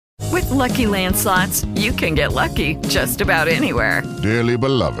Lucky Land Slots, you can get lucky just about anywhere. Dearly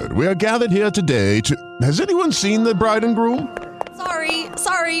beloved, we are gathered here today to... Has anyone seen the bride and groom?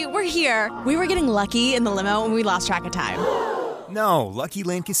 Sorry, we're here. We were getting lucky in the limo and we lost track of time. No, Lucky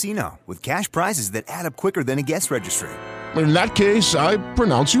Land Casino, with cash prizes that add up quicker than a guest registry. In that case, I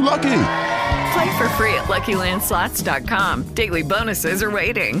pronounce you lucky. Play for free at LuckyLandSlots.com. Daily bonuses are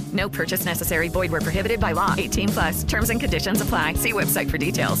waiting. No purchase necessary. Void where prohibited by law. 18+. Terms and conditions apply. See website for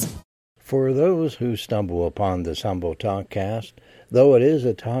details. For those who stumble upon this humble talkcast, though it is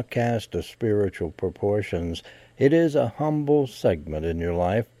a talkcast of spiritual proportions, it is a humble segment in your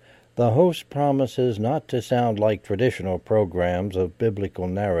life. The host promises not to sound like traditional programs of biblical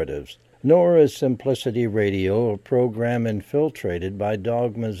narratives, nor is Simplicity Radio a program infiltrated by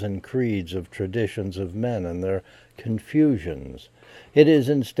dogmas and creeds of traditions of men and their confusions. It is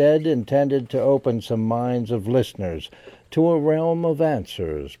instead intended to open some minds of listeners to a realm of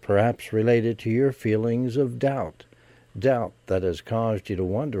answers, perhaps related to your feelings of doubt that has caused you to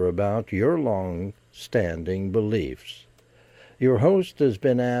wonder about your long-standing beliefs. Your host has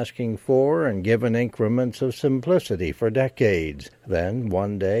been asking for and given increments of simplicity for decades. Then,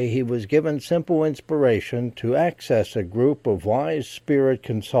 one day, he was given simple inspiration to access a group of wise spirit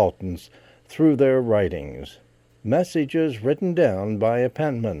consultants through their writings. Messages written down by a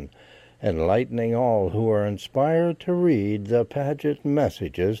penman, enlightening all who are inspired to read the Paget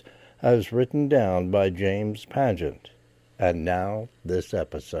messages as written down by James Paget. And now, this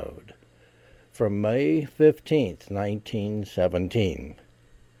episode. From May 15th, 1917.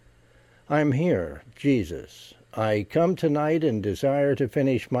 I'm here, Jesus. I come tonight and desire to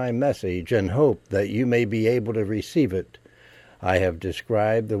finish my message and hope that you may be able to receive it. I have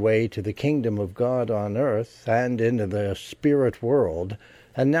described the way to the kingdom of God on earth and into the spirit world,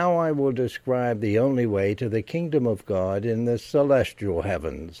 and now I will describe the only way to the kingdom of God in the celestial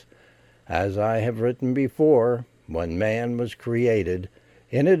heavens. As I have written before, when man was created,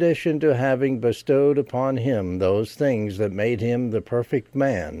 in addition to having bestowed upon him those things that made him the perfect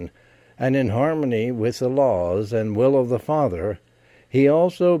man, and in harmony with the laws and will of the Father, he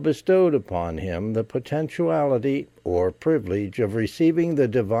also bestowed upon him the potentiality or privilege of receiving the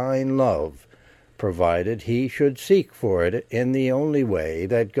divine love, provided he should seek for it in the only way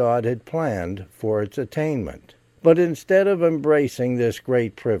that God had planned for its attainment. But instead of embracing this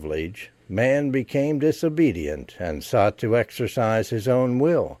great privilege, man became disobedient and sought to exercise his own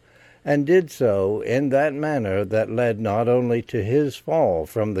will, and did so in that manner that led not only to his fall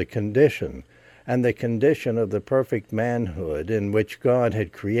from the condition of the perfect manhood in which God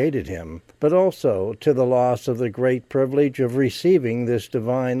had created him, but also to the loss of the great privilege of receiving this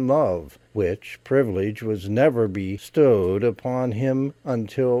divine love, which privilege was never bestowed upon him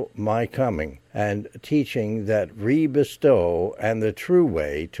until my coming, and teaching that re-bestow and the true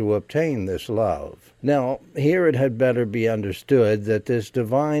way to obtain this love. Now, here it had better be understood that this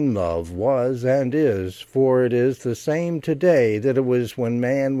divine love was and is, for it is the same today that it was when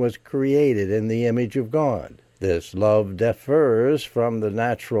man was created in the image of God. This love differs from the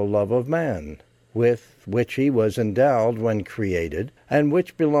natural love of man, with which he was endowed when created, and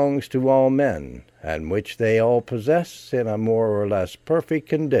which belongs to all men, and which they all possess in a more or less perfect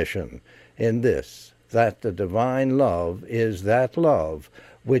condition, in this, that the divine love is that love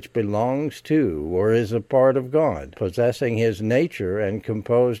which belongs to or is a part of God, possessing his nature and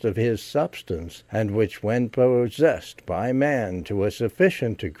composed of his substance, and which, when possessed by man to a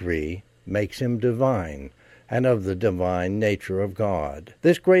sufficient degree, makes him divine, and of the divine nature of God.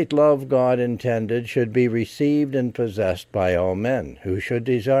 This great love God intended should be received and possessed by all men who should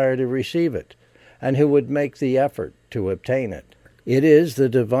desire to receive it, and who would make the effort to obtain it. It is the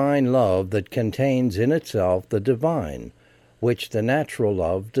divine love that contains in itself the divine, which the natural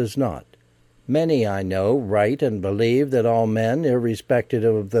love does not. Many, I know, write and believe that all men, irrespective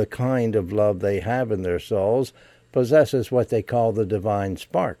of the kind of love they have in their souls, possesses what they call the divine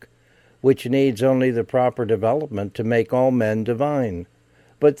spark, which needs only the proper development to make all men divine.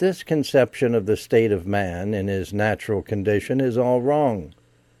 But this conception of the state of man in his natural condition is all wrong,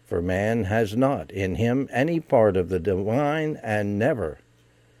 for man has not in him any part of the divine, and never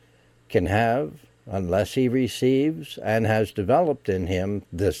can have unless he receives and has developed in him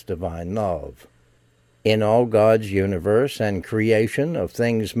this divine love. In all God's universe and creation of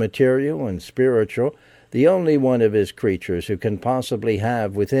things material and spiritual, the only one of his creatures who can possibly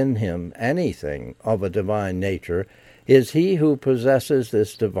have within him anything of a divine nature is he who possesses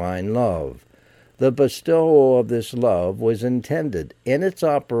this divine love. The bestowal of this love was intended, in its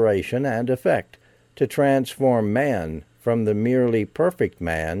operation and effect, to transform man from the merely perfect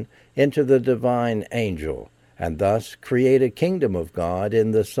man into the divine angel, and thus create a kingdom of God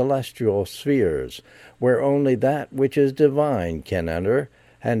in the celestial spheres, where only that which is divine can enter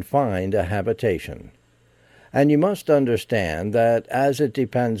and find a habitation. And you must understand that as it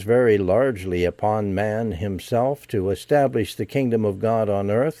depends very largely upon man himself to establish the kingdom of God on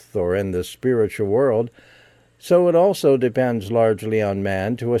earth or in the spiritual world, so it also depends largely on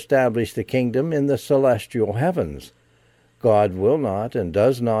man to establish the kingdom in the celestial heavens. God will not and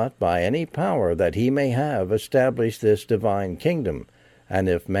does not, by any power that he may have, establish this divine kingdom. And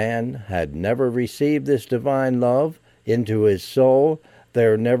if man had never received this divine love into his soul,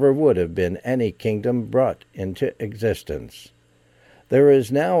 there never would have been any kingdom brought into existence. There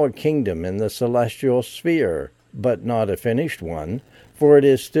is now a kingdom in the celestial sphere, but not a finished one, for it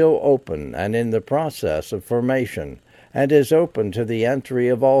is still open and in the process of formation, and is open to the entry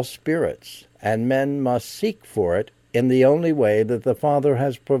of all spirits, and men must seek for it in the only way that the Father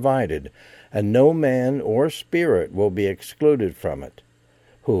has provided, and no man or spirit will be excluded from it,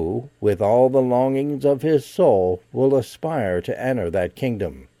 who, with all the longings of his soul, will aspire to enter that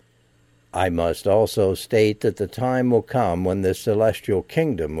kingdom. I must also state that the time will come when this celestial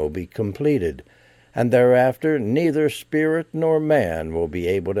kingdom will be completed, and thereafter neither spirit nor man will be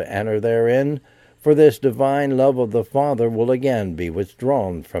able to enter therein, for this divine love of the Father will again be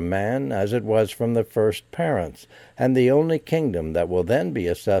withdrawn from man, as it was from the first parents, and the only kingdom that will then be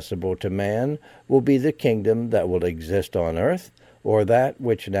accessible to man will be the kingdom that will exist on earth, or that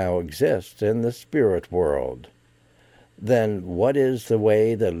which now exists in the spirit world. Then what is the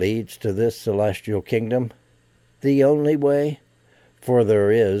way that leads to this celestial kingdom? The only way? For there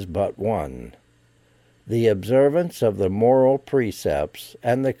is but one. The observance of the moral precepts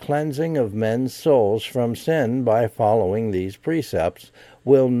and the cleansing of men's souls from sin by following these precepts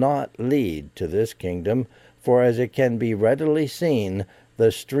will not lead to this kingdom, for as it can be readily seen,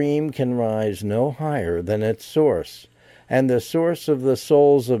 the stream can rise no higher than its source, and the source of the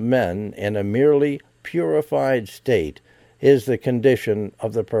souls of men in a merely purified state is the condition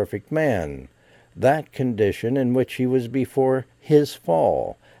of the perfect man, that condition in which he was before his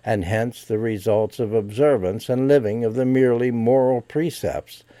fall, and hence the results of observance and living of the merely moral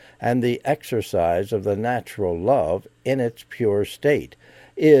precepts, and the exercise of the natural love in its pure state,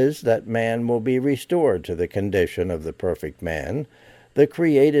 is that man will be restored to the condition of the perfect man, the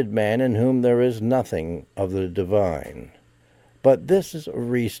created man in whom there is nothing of the divine. But this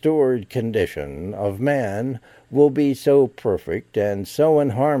restored condition of man will be so perfect and so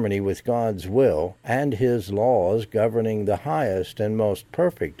in harmony with God's will and his laws governing the highest and most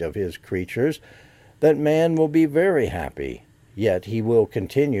perfect of his creatures that man will be very happy, yet he will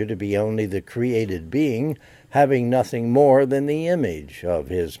continue to be only the created being, having nothing more than the image of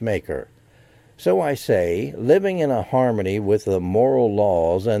his Maker. So I say, living in a harmony with the moral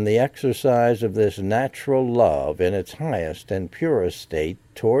laws and the exercise of this natural love in its highest and purest state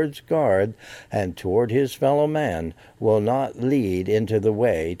towards God and toward his fellow man will not lead into the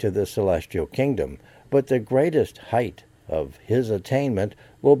way to the celestial kingdom, but the greatest height of his attainment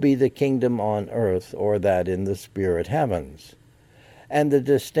will be the kingdom on earth or that in the spirit heavens. And the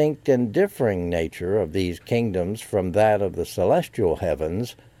distinct and differing nature of these kingdoms from that of the celestial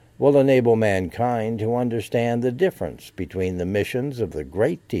heavens will enable mankind to understand the difference between the missions of the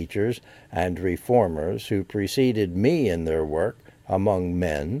great teachers and reformers who preceded me in their work among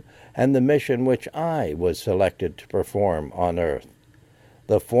men, and the mission which I was selected to perform on earth.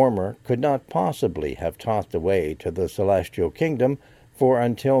 The former could not possibly have taught the way to the celestial kingdom, for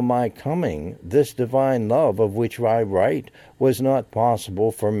until my coming, this divine love of which I write was not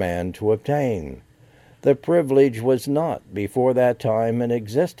possible for man to obtain. The privilege was not before that time in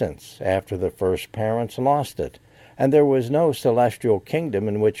existence, after the first parents lost it, and there was no celestial kingdom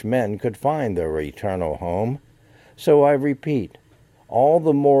in which men could find their eternal home. So I repeat, all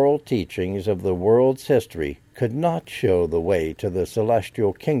the moral teachings of the world's history could not show the way to the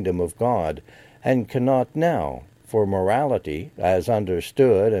celestial kingdom of God, and cannot now, for morality, as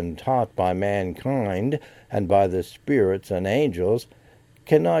understood and taught by mankind and by the spirits and angels,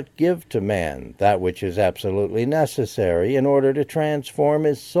 cannot give to man that which is absolutely necessary in order to transform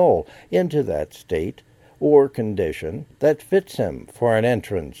his soul into that state or condition that fits him for an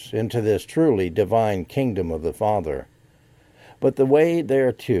entrance into this truly divine kingdom of the Father. But the way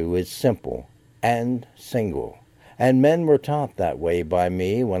thereto is simple and single, and men were taught that way by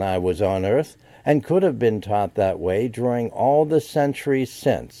me when I was on earth, and could have been taught that way during all the centuries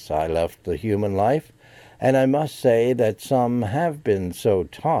since I left the human life, and I must say that some have been so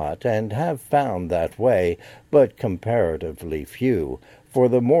taught and have found that way, but comparatively few, for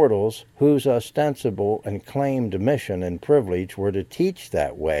the mortals whose ostensible and claimed mission and privilege were to teach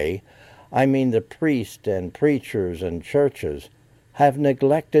that way, I mean the priests and preachers and churches, have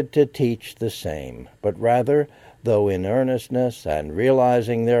neglected to teach the same, but rather, though in earnestness and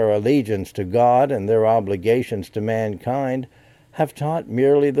realizing their allegiance to God and their obligations to mankind, have taught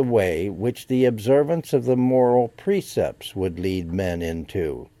merely the way which the observance of the moral precepts would lead men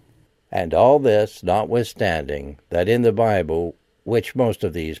into. And all this notwithstanding that in the Bible, which most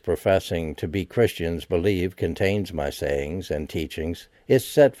of these professing to be Christians believe contains my sayings and teachings, is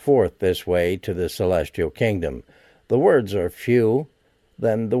set forth this way to the celestial kingdom. The words are few,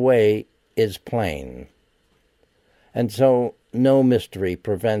 then the way is plain. And so no mystery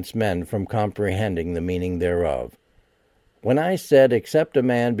prevents men from comprehending the meaning thereof. When I said, except a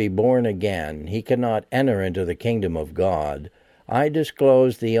man be born again, he cannot enter into the kingdom of God, I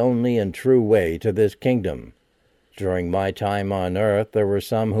disclosed the only and true way to this kingdom. During my time on earth there were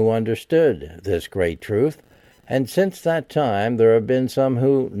some who understood this great truth, and since that time there have been some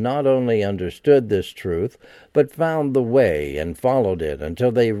who not only understood this truth, but found the way and followed it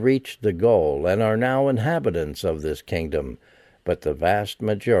until they reached the goal and are now inhabitants of this kingdom. But the vast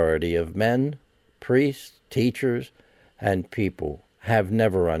majority of men, priests, teachers, and people have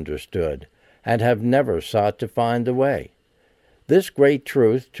never understood, and have never sought to find the way. This great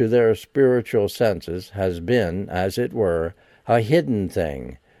truth to their spiritual senses has been, as it were, a hidden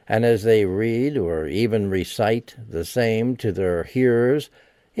thing, and as they read or even recite the same to their hearers,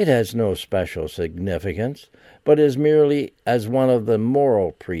 it has no special significance, but is merely as one of the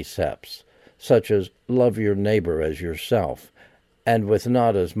moral precepts, such as love your neighbor as yourself, and with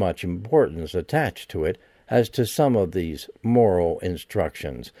not as much importance attached to it as to some of these moral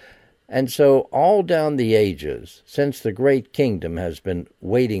instructions. And so all down the ages, since the great kingdom has been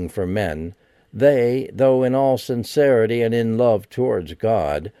waiting for men, they, though in all sincerity and in love towards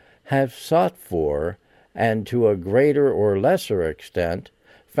God, have sought for, and to a greater or lesser extent,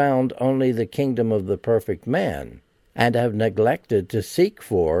 found only the kingdom of the perfect man, and have neglected to seek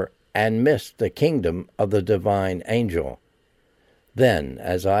for and missed the kingdom of the divine angel. Then,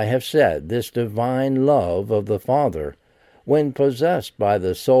 as I have said, this divine love of the Father, when possessed by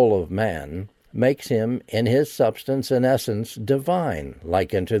the soul of man, makes him in his substance and essence divine,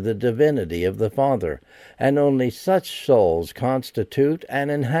 like unto the divinity of the Father, and only such souls constitute and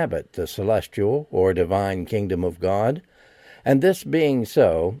inhabit the celestial or divine kingdom of God. And this being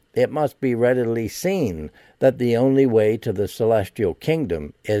so, it must be readily seen that the only way to the celestial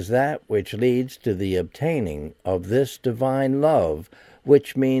kingdom is that which leads to the obtaining of this divine love,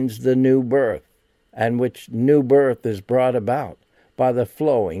 which means the new birth, and which new birth is brought about by the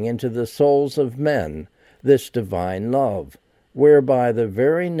flowing into the souls of men this divine love, whereby the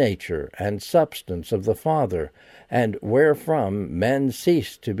very nature and substance of the Father, and wherefrom men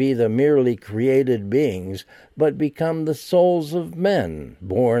cease to be the merely created beings, but become the souls of men,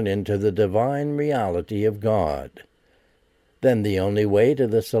 born into the divine reality of God. Then the only way to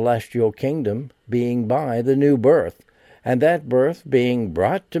the celestial kingdom being by the new birth, and that birth being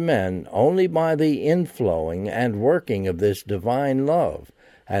brought to men only by the inflowing and working of this divine love,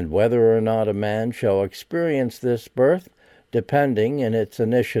 and whether or not a man shall experience this birth, depending in its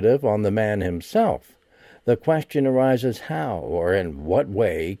initiative on the man himself. The question arises how or in what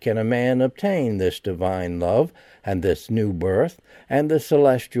way can a man obtain this divine love and this new birth and the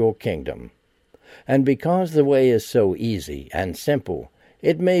celestial kingdom? And because the way is so easy and simple,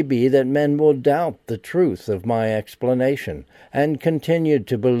 it may be that men will doubt the truth of my explanation, and continue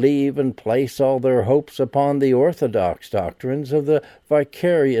to believe and place all their hopes upon the orthodox doctrines of the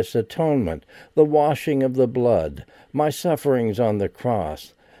vicarious atonement, the washing of the blood, my sufferings on the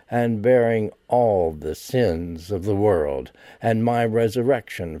cross, and bearing all the sins of the world, and my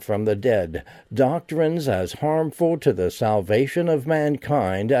resurrection from the dead, doctrines as harmful to the salvation of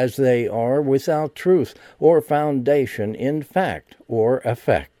mankind as they are without truth or foundation in fact or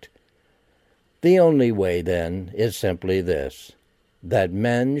effect. The only way, then, is simply this, that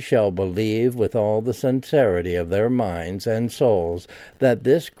men shall believe with all the sincerity of their minds and souls that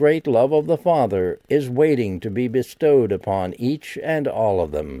this great love of the Father is waiting to be bestowed upon each and all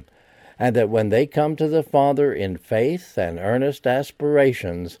of them, and that when they come to the Father in faith and earnest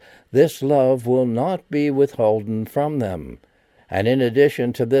aspirations, this love will not be withholden from them. And in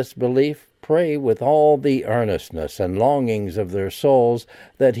addition to this belief, pray with all the earnestness and longings of their souls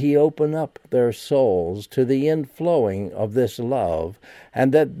that he open up their souls to the inflowing of this love,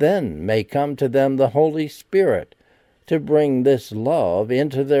 and that then may come to them the Holy Spirit to bring this love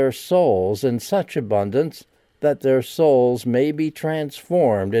into their souls in such abundance that their souls may be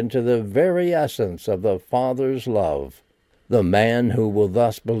transformed into the very essence of the Father's love. The man who will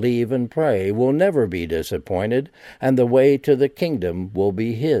thus believe and pray will never be disappointed, and the way to the kingdom will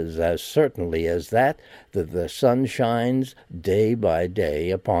be his as certainly as that the sun shines day by day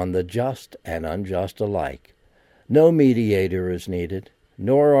upon the just and unjust alike. No mediator is needed,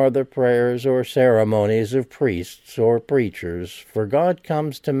 nor are the prayers or ceremonies of priests or preachers, for God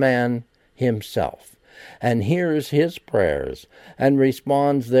comes to man himself, and hears his prayers, and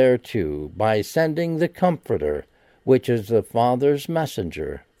responds thereto by sending the Comforter, which is the Father's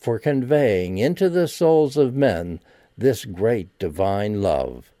messenger, for conveying into the souls of men this great divine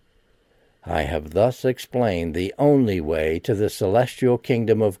love. I have thus explained the only way to the celestial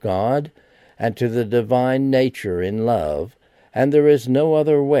kingdom of God, and to the divine nature in love, and there is no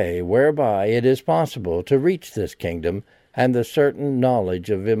other way whereby it is possible to reach this kingdom and the certain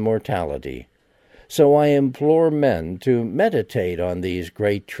knowledge of immortality. So I implore men to meditate on these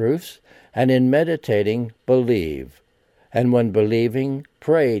great truths, and in meditating, believe. And when believing,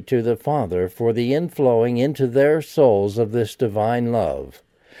 pray to the Father for the inflowing into their souls of this divine love.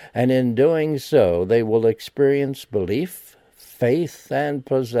 And in doing so, they will experience belief, faith, and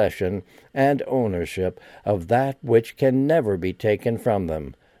possession, and ownership of that which can never be taken from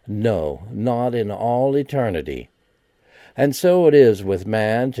them, no, not in all eternity. And so it is with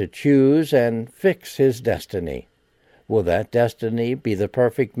man to choose and fix his destiny. Will that destiny be the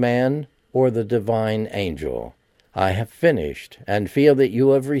perfect man or the divine angel? I have finished, and feel that you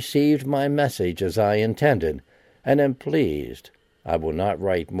have received my message as I intended, and am pleased. I will not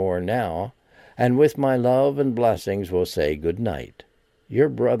write more now, and with my love and blessings will say good night. Your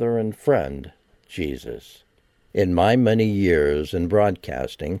brother and friend, Jesus. In my many years in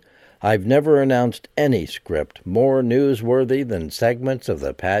broadcasting, I've never announced any script more newsworthy than segments of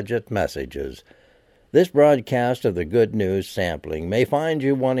the Paget Messages. This broadcast of the Good News sampling may find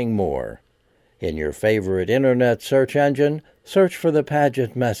you wanting more. In your favorite internet search engine, search for the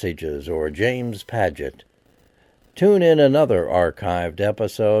Paget Messages or James Paget. Tune in another archived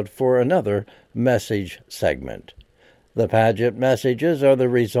episode for another message segment. The Paget Messages are the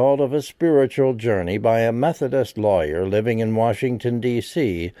result of a spiritual journey by a Methodist lawyer living in Washington,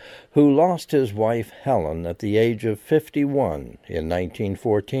 D.C., who lost his wife Helen at the age of 51 in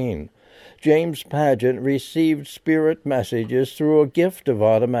 1914. James Paget received spirit messages through a gift of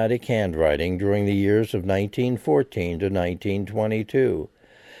automatic handwriting during the years of 1914 to 1922.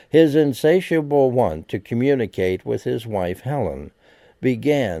 His insatiable want to communicate with his wife Helen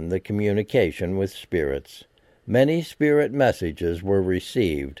began the communication with spirits. Many spirit messages were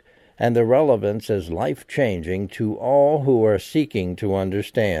received, and the relevance is life-changing to all who are seeking to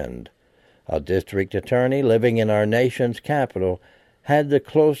understand. A district attorney living in our nation's capital had the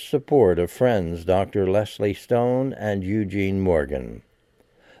close support of friends Dr. Leslie Stone and Eugene Morgan.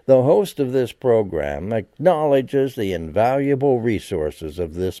 The host of this program acknowledges the invaluable resources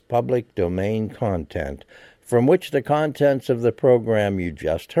of this public domain content, from which the contents of the program you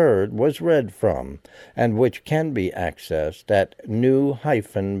just heard was read from, and which can be accessed at new-birth.net.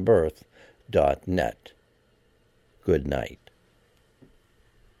 Good night.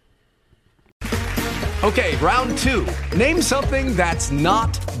 Okay, round two. Name something that's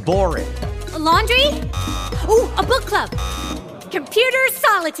not boring. A laundry? Ooh, a book club. Computer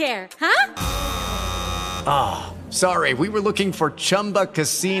solitaire, huh? Ah, sorry, we were looking for Chumba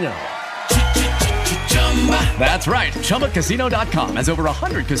Casino. That's right, ChumbaCasino.com has over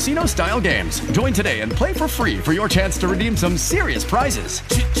 100 casino-style games. Join today and play for free for your chance to redeem some serious prizes.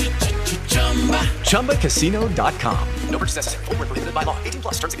 ChumbaCasino.com. No purchase necessary. Void where prohibited by law. 18+.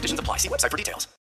 Terms and conditions apply. See website for details.